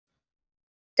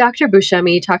Dr.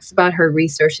 Buscemi talks about her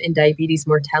research in diabetes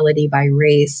mortality by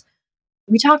race.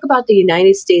 We talk about the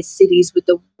United States cities with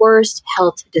the worst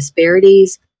health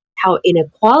disparities, how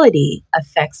inequality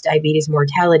affects diabetes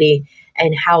mortality,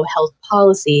 and how health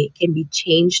policy can be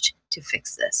changed to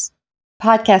fix this.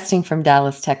 Podcasting from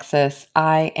Dallas, Texas,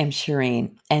 I am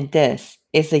Shireen, and this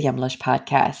is the Yumlish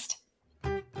Podcast.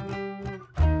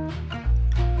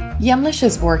 Yumlish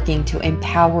is working to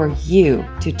empower you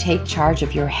to take charge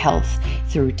of your health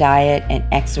through diet and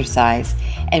exercise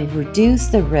and reduce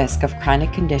the risk of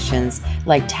chronic conditions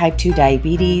like type 2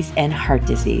 diabetes and heart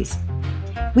disease.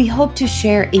 We hope to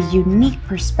share a unique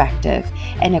perspective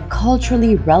and a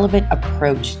culturally relevant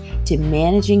approach to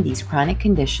managing these chronic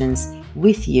conditions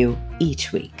with you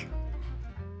each week.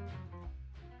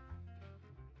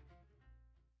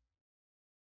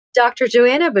 Dr.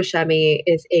 Joanna Buscemi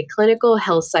is a clinical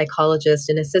health psychologist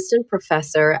and assistant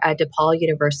professor at DePaul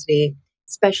University,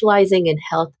 specializing in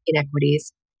health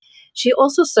inequities. She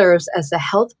also serves as the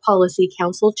Health Policy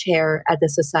Council Chair at the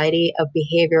Society of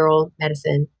Behavioral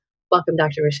Medicine. Welcome,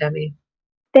 Dr. Buscemi.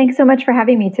 Thanks so much for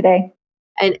having me today.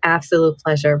 An absolute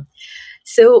pleasure.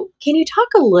 So, can you talk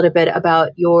a little bit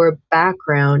about your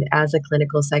background as a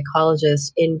clinical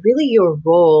psychologist and really your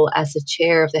role as the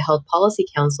chair of the Health Policy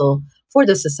Council for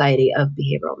the Society of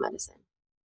Behavioral Medicine?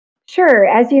 Sure.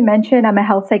 As you mentioned, I'm a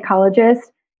health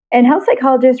psychologist, and health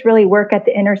psychologists really work at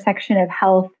the intersection of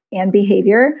health and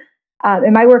behavior.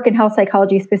 And my work in health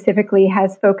psychology specifically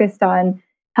has focused on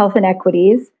health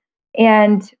inequities.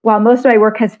 And while most of my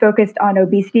work has focused on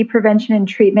obesity prevention and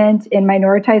treatment in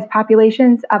minoritized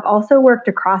populations, I've also worked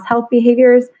across health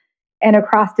behaviors and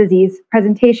across disease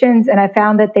presentations. And I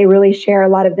found that they really share a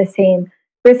lot of the same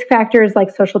risk factors like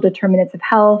social determinants of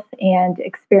health and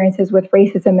experiences with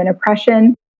racism and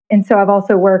oppression. And so I've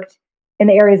also worked in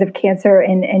the areas of cancer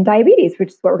and diabetes, which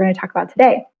is what we're going to talk about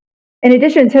today. In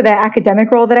addition to the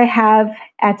academic role that I have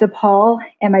at DePaul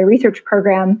and my research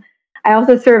program, I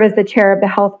also serve as the chair of the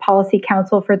Health Policy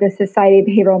Council for the Society of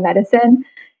Behavioral Medicine.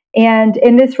 And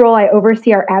in this role, I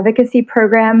oversee our advocacy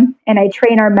program and I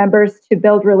train our members to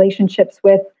build relationships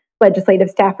with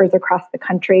legislative staffers across the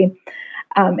country.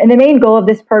 And the main goal of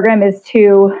this program is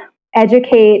to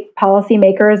educate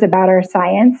policymakers about our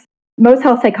science. Most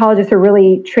health psychologists are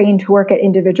really trained to work at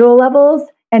individual levels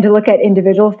and to look at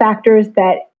individual factors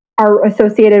that are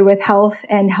associated with health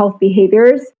and health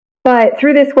behaviors. But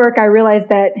through this work, I realized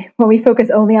that when we focus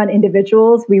only on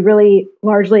individuals, we really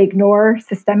largely ignore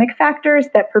systemic factors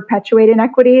that perpetuate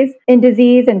inequities in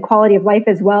disease and quality of life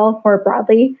as well, more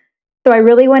broadly. So I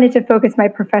really wanted to focus my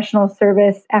professional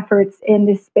service efforts in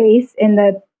this space, in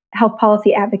the health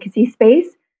policy advocacy space.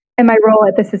 And my role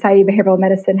at the Society of Behavioral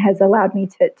Medicine has allowed me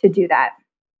to do that.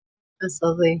 That's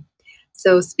lovely.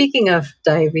 So speaking of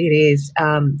diabetes,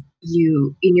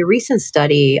 you, in your recent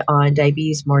study on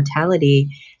diabetes mortality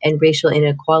and racial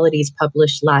inequalities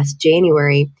published last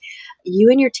January, you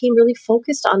and your team really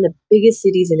focused on the biggest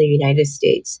cities in the United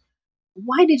States.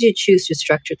 Why did you choose to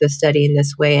structure the study in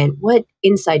this way, and what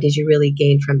insight did you really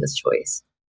gain from this choice?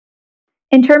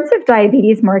 In terms of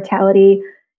diabetes mortality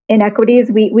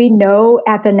inequities, we know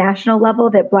at the national level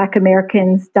that Black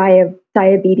Americans die of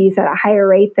diabetes at a higher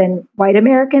rate than white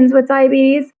Americans with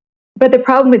diabetes. But the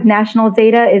problem with national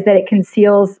data is that it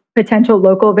conceals potential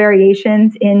local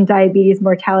variations in diabetes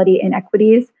mortality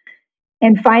inequities.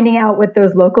 And finding out what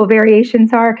those local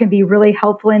variations are can be really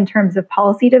helpful in terms of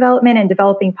policy development and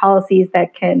developing policies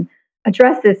that can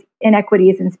address these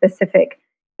inequities in specific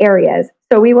areas.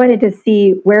 So we wanted to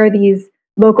see where these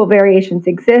local variations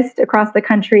exist across the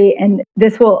country, and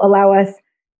this will allow us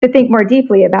to think more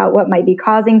deeply about what might be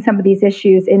causing some of these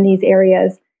issues in these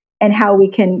areas and how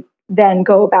we can then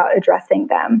go about addressing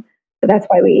them. So that's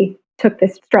why we took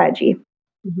this strategy.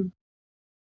 Mm-hmm.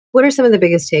 What are some of the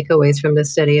biggest takeaways from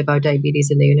this study about diabetes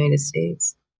in the United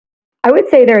States? I would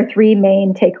say there are three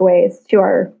main takeaways to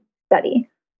our study.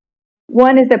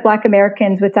 One is that Black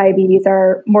Americans with diabetes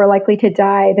are more likely to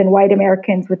die than white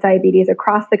Americans with diabetes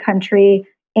across the country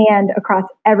and across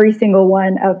every single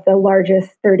one of the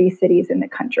largest 30 cities in the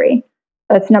country.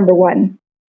 That's number one.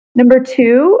 Number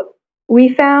two, we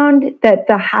found that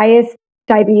the highest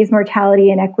diabetes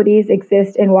mortality inequities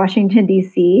exist in Washington,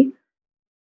 D.C.,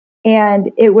 and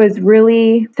it was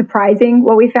really surprising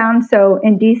what we found. So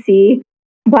in D.C.,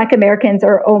 Black Americans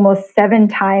are almost 7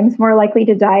 times more likely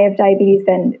to die of diabetes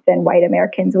than white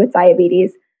Americans with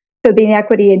diabetes. So the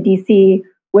inequity in D.C.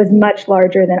 was much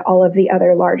larger than all of the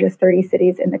other largest 30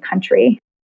 cities in the country.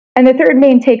 And the third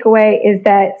main takeaway is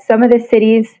that some of the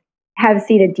cities have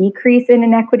seen a decrease in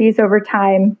inequities over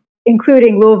time,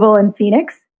 including Louisville and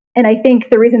Phoenix. And I think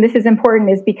the reason this is important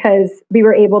is because we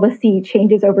were able to see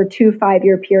changes over 2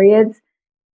 5-year periods.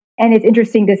 And it's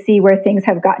interesting to see where things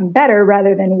have gotten better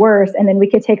rather than worse. And then we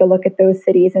could take a look at those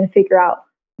cities and figure out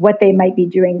what they might be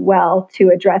doing well to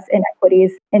address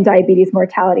inequities in diabetes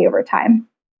mortality over time.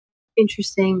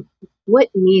 Interesting. What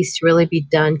needs to really be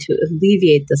done to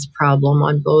alleviate this problem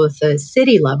on both a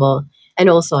city level and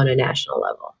also on a national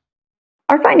level?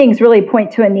 Our findings really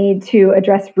point to a need to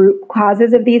address root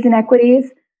causes of these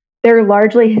inequities. They're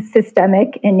largely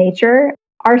systemic in nature.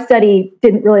 Our study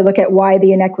didn't really look at why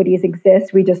the inequities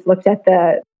exist. We just looked at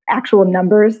the actual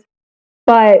numbers.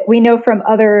 But we know from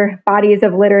other bodies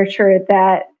of literature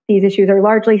that these issues are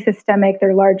largely systemic.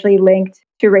 They're largely linked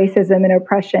to racism and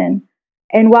oppression.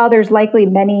 And while there's likely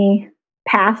many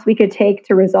paths we could take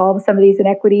to resolve some of these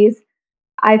inequities,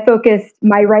 I focused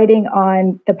my writing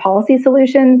on the policy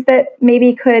solutions that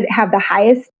maybe could have the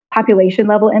highest population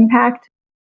level impact.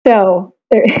 So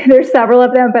there's several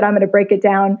of them, but I'm going to break it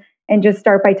down and just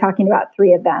start by talking about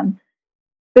 3 of them.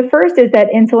 The first is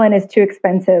that insulin is too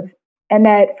expensive, and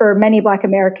that for many Black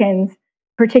Americans,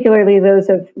 particularly those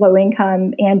of low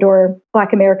income and or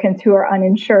Black Americans who are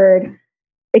uninsured,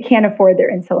 they can't afford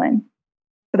their insulin.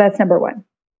 So that's number one.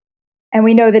 And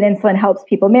we know that insulin helps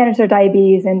people manage their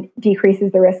diabetes and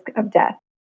decreases the risk of death.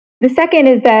 The second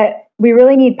is that we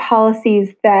really need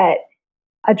policies that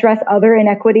address other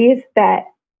inequities that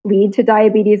lead to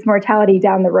diabetes mortality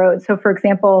down the road. So, for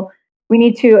example, we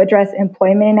need to address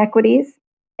employment inequities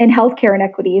and healthcare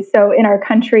inequities. So, in our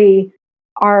country,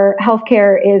 our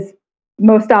healthcare is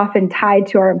most often tied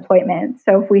to our employment.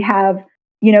 So, if we have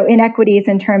inequities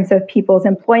in terms of people's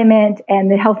employment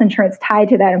and the health insurance tied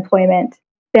to that employment,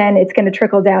 then it's going to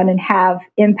trickle down and have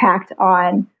impact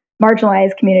on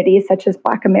marginalized communities such as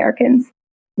Black Americans.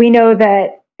 We know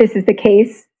that this is the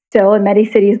case still in many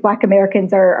cities. Black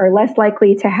Americans are less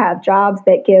likely to have jobs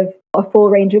that give a full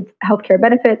range of healthcare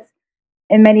benefits.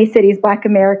 In many cities, Black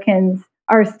Americans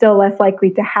are still less likely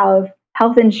to have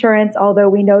health insurance, although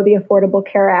we know the Affordable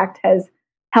Care Act has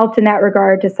helped in that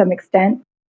regard to some extent.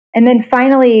 And then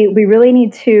finally, we really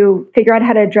need to figure out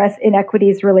how to address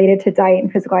inequities related to diet and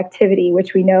physical activity,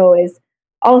 which we know is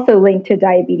also linked to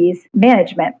diabetes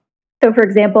management. So, for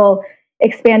example,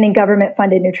 expanding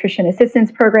government-funded nutrition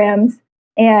assistance programs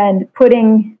and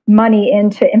putting money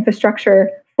into infrastructure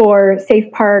for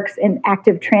safe parks and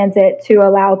active transit to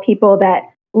allow people that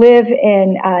live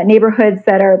in neighborhoods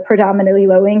that are predominantly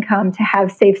low income to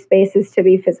have safe spaces to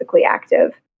be physically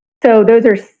active. So those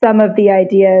are some of the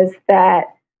ideas that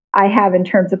I have in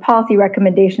terms of policy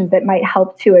recommendations that might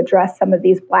help to address some of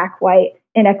these Black-white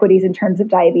inequities in terms of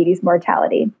diabetes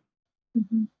mortality.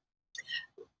 Mm-hmm.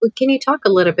 Well, can you talk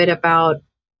a little bit about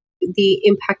the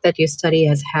impact that your study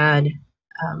has had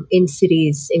in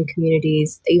cities, in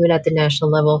communities, even at the national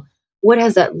level? What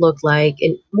has that looked like?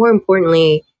 And more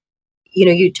importantly,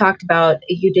 you talked about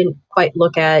you didn't quite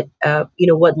look at,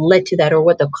 what led to that or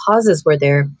what the causes were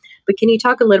there. But can you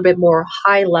talk a little bit more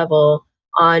high level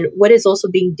on what is also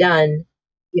being done,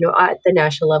 at the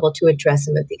national level to address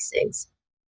some of these things?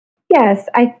 Yes,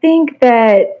 I think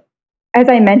that, as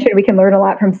I mentioned, we can learn a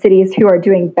lot from cities who are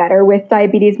doing better with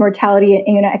diabetes mortality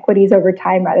and inequities over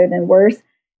time rather than worse.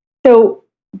 So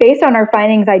based on our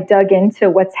findings, I dug into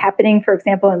what's happening, for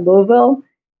example, in Louisville.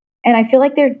 And I feel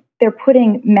like they're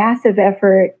putting massive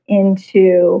effort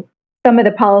into some of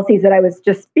the policies that I was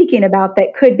just speaking about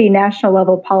that could be national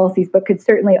level policies, but could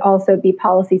certainly also be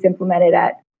policies implemented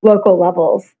at local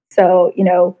levels. So,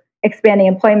 expanding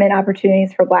employment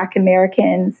opportunities for Black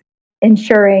Americans,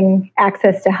 ensuring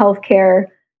access to healthcare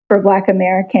for Black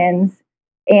Americans,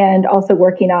 and also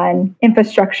working on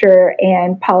infrastructure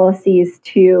and policies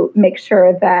to make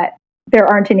sure that there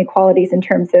aren't inequalities in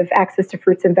terms of access to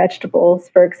fruits and vegetables,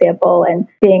 for example, and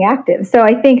being active. So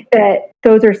I think that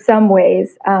those are some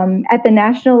ways. At the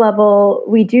national level,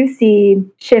 we do see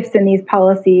shifts in these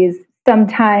policies.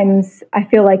 Sometimes I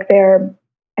feel like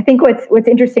I think what's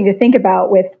interesting to think about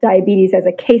with diabetes as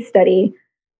a case study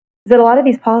is that a lot of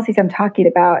these policies I'm talking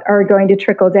about are going to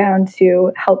trickle down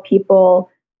to help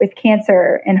people with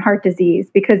cancer and heart disease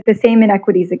because the same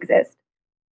inequities exist.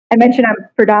 I mentioned I'm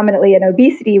predominantly an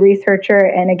obesity researcher,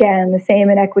 and again, the same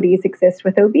inequities exist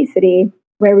with obesity,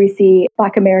 where we see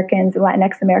Black Americans and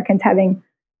Latinx Americans having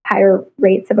higher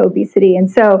rates of obesity. And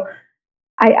so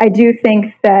I do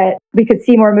think that we could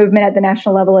see more movement at the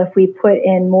national level if we put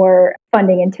in more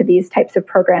funding into these types of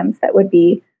programs that would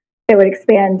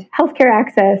expand healthcare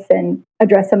access and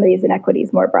address some of these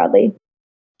inequities more broadly.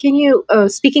 Can you,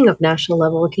 speaking of national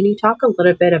level, can you talk a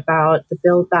little bit about the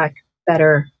Build Back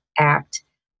Better Act?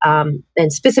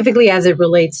 and specifically as it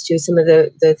relates to some of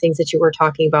the things that you were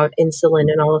talking about,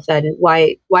 insulin and all of that, and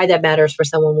why that matters for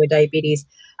someone with diabetes,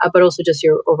 but also just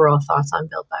your overall thoughts on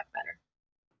Build Back Better.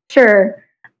 Sure.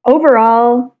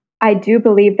 Overall, I do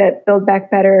believe that Build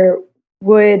Back Better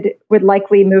would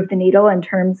likely move the needle in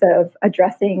terms of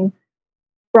addressing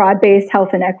broad-based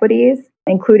health inequities,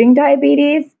 including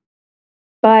diabetes.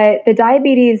 But the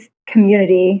diabetes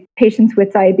community, patients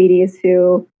with diabetes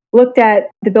who looked at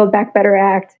the Build Back Better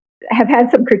Act, have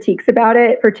had some critiques about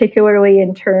it, particularly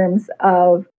in terms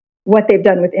of what they've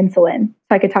done with insulin. So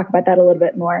I could talk about that a little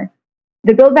bit more.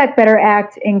 The Build Back Better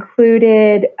Act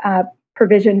included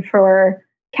provision for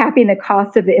capping the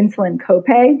cost of the insulin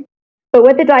copay. But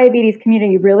what the diabetes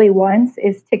community really wants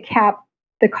is to cap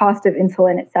the cost of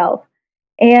insulin itself.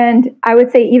 And I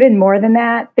would say even more than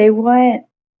that, they want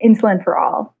insulin for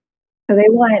all. So they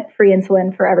want free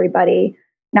insulin for everybody,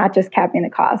 not just capping the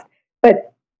cost.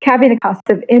 But capping the cost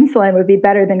of insulin would be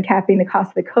better than capping the cost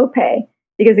of the copay,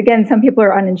 because again, some people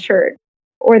are uninsured,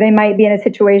 or they might be in a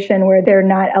situation where they're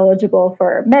not eligible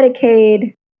for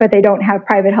Medicaid, but they don't have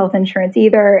private health insurance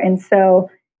either. And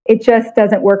so it just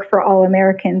doesn't work for all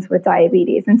Americans with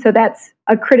diabetes. And so that's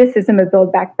a criticism of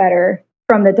Build Back Better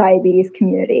from the diabetes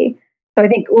community. So I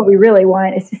think what we really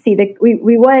want is to see that we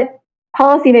want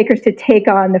policymakers to take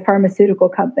on the pharmaceutical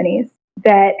companies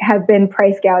that have been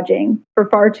price gouging for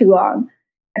far too long.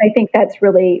 And I think that's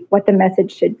really what the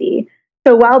message should be.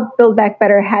 So while Build Back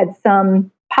Better had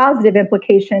some positive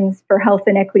implications for health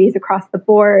inequities across the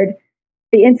board,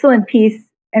 the insulin piece,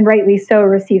 and rightly so,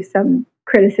 received some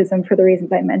criticism for the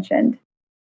reasons I mentioned.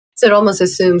 So it almost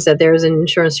assumes that there's an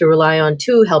insurance to rely on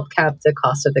to help cap the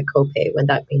cost of the copay, when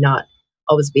that may not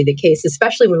always be the case,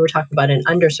 especially when we're talking about in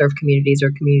underserved communities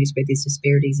or communities where these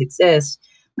disparities exist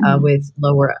with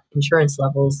lower insurance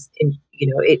levels. And,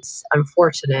 it's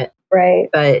unfortunate, right?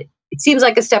 But it seems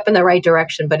like a step in the right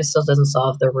direction, but it still doesn't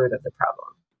solve the root of the problem.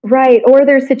 Right. Or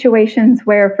there's situations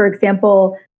where, for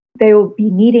example, they will be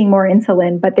needing more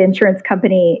insulin, but the insurance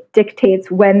company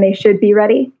dictates when they should be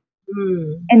ready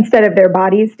instead of their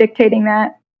bodies dictating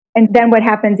that. And then what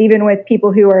happens even with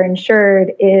people who are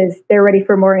insured is they're ready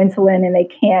for more insulin and they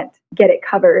can't get it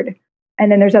covered. And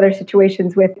then there's other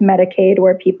situations with Medicaid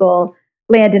where people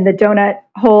land in the donut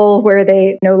hole where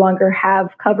they no longer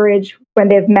have coverage when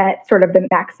they've met sort of the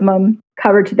maximum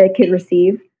coverage they could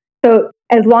receive. So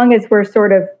as long as we're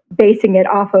sort of basing it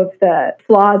off of the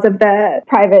flaws of the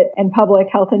private and public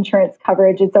health insurance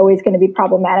coverage, it's always going to be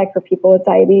problematic for people with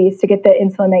diabetes to get the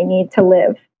insulin they need to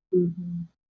live. Mm-hmm.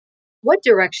 What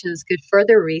directions could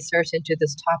further research into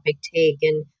this topic take,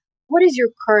 and what is your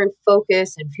current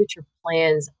focus and future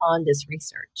plans on this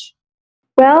research?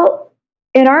 Well,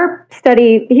 in our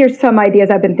study, here's some ideas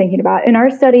I've been thinking about. In our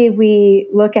study, we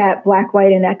look at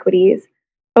Black-white inequities,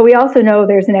 but we also know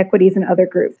there's inequities in other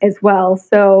groups as well.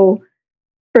 So,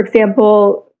 for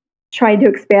example, trying to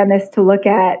expand this to look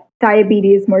at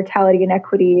diabetes mortality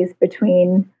inequities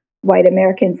between white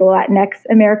Americans and Latinx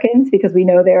Americans, because we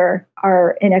know there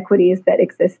are inequities that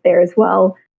exist there as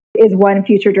well, is one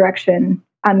future direction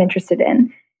I'm interested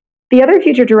in. The other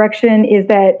future direction is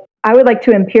that I would like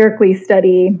to empirically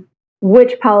study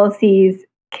which policies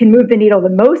can move the needle the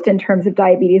most in terms of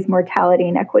diabetes mortality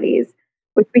inequities,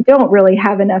 which we don't really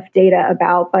have enough data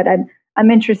about, but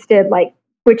I'm interested, like,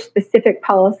 which specific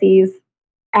policies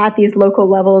at these local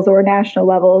levels or national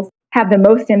levels have the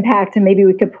most impact, and maybe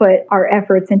we could put our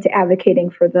efforts into advocating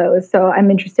for those. So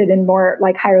I'm interested in more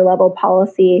like higher level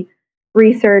policy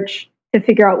research to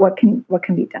figure out what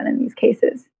can be done in these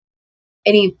cases.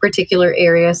 Any particular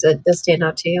areas that stand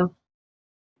out to you?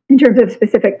 In terms of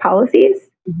specific policies?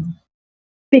 Mm-hmm.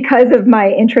 Because of my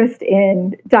interest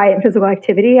in diet and physical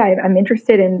activity, I'm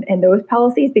interested in those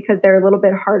policies because they're a little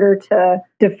bit harder to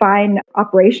define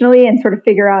operationally and sort of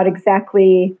figure out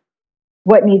exactly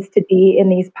what needs to be in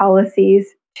these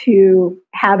policies to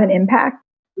have an impact.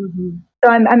 Mm-hmm. So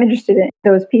I'm interested in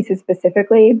those pieces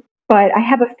specifically, but I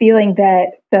have a feeling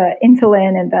that the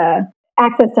insulin and the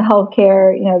access to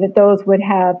healthcare, that those would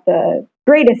have the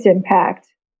greatest impact.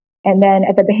 And then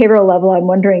at the behavioral level, I'm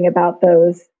wondering about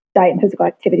those diet and physical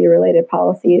activity related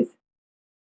policies.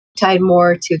 Tied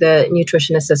more to the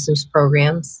nutrition assistance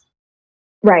programs.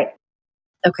 Right.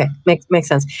 Okay, makes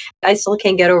sense. I still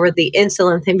can't get over the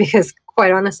insulin thing because,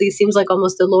 quite honestly, it seems like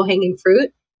almost a low-hanging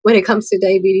fruit when it comes to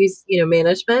diabetes,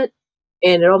 management.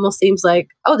 And it almost seems like,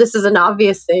 oh, this is an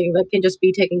obvious thing that can just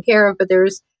be taken care of. But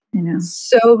there's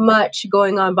so much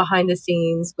going on behind the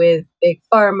scenes with big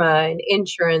pharma and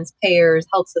insurance, payers,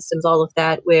 health systems, all of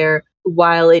that, where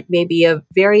while it may be a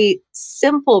very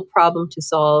simple problem to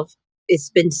solve, it's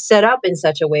been set up in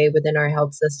such a way within our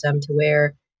health system to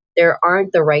where there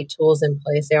aren't the right tools in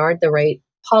place, there aren't the right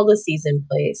policies in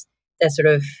place that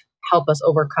sort of help us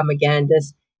overcome, again,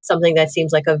 this something that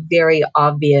seems like a very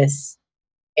obvious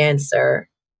answer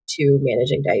to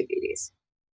managing diabetes.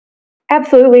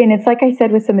 Absolutely. And it's like I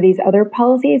said with some of these other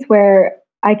policies where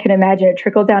I can imagine a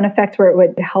trickle-down effect where it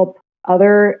would help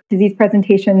other disease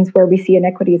presentations where we see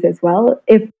inequities as well.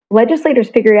 If legislators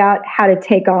figure out how to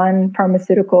take on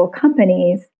pharmaceutical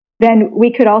companies, then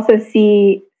we could also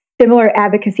see similar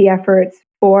advocacy efforts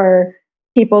for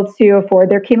people to afford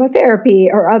their chemotherapy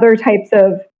or other types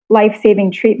of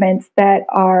life-saving treatments that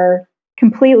are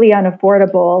completely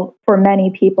unaffordable for many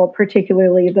people,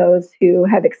 particularly those who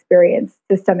have experienced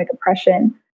systemic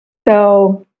oppression.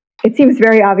 So it seems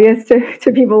very obvious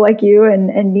to people like you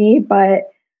and me,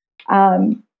 but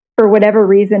for whatever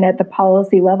reason at the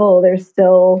policy level, there's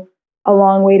still a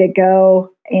long way to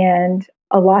go and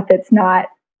a lot that's not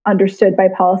understood by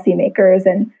policymakers.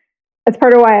 And that's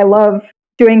part of why I love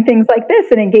doing things like this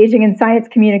and engaging in science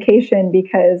communication,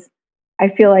 because I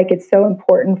feel like it's so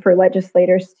important for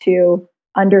legislators to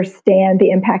understand the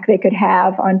impact they could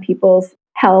have on people's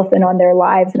health and on their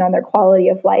lives and on their quality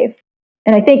of life.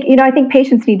 And I think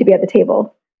patients need to be at the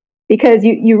table, because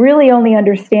you really only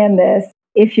understand this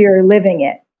if you're living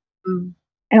it. Mm.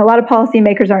 And a lot of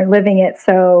policymakers aren't living it,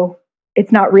 so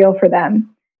it's not real for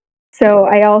them. So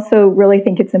I also really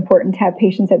think it's important to have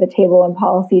patients at the table when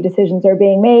policy decisions are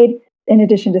being made, in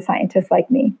addition to scientists like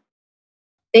me.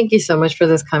 Thank you so much for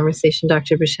this conversation,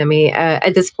 Dr. Buscemi.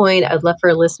 At this point, I'd love for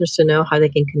our listeners to know how they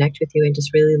can connect with you and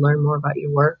just really learn more about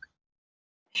your work.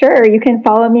 Sure. You can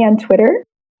follow me on Twitter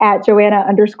at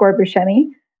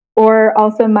Joanna_Buscemi, or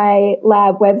also my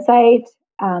lab website,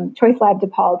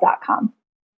 choicelabdepal.com.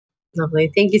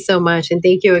 Lovely. Thank you so much. And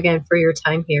thank you again for your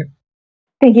time here.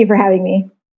 Thank you for having me.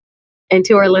 And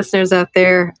to our listeners out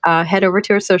there, head over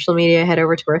to our social media, head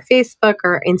over to our Facebook,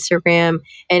 our Instagram,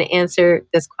 and answer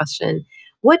this question.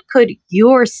 What could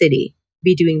your city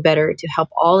be doing better to help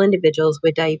all individuals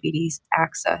with diabetes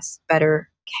access better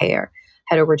care?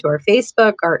 Head over to our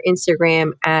Facebook, our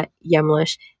Instagram at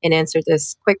Yemlish, and answer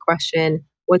this quick question.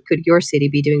 What could your city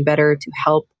be doing better to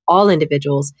help all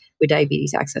individuals with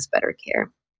diabetes access better care?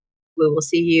 We will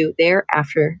see you there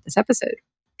after this episode.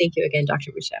 Thank you again,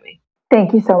 Dr. Buscemi.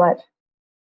 Thank you so much.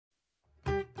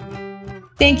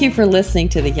 Thank you for listening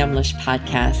to the Yemlish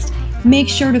podcast. Make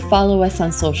sure to follow us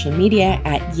on social media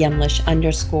at Yemlish_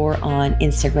 on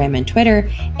Instagram and Twitter,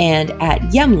 and at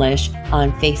Yemlish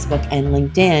on Facebook and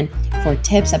LinkedIn for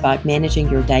tips about managing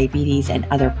your diabetes and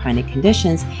other chronic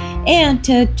conditions, and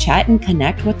to chat and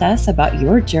connect with us about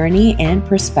your journey and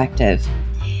perspective.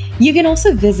 You can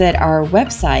also visit our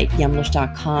website,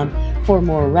 yemlish.com, for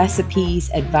more recipes,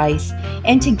 advice,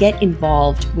 and to get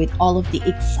involved with all of the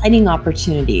exciting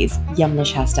opportunities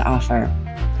Yemlish has to offer.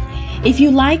 If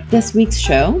you like this week's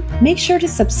show, make sure to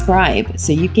subscribe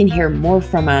so you can hear more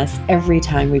from us every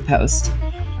time we post.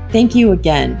 Thank you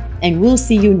again, and we'll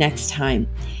see you next time.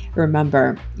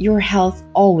 Remember, your health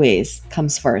always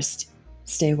comes first.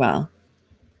 Stay well.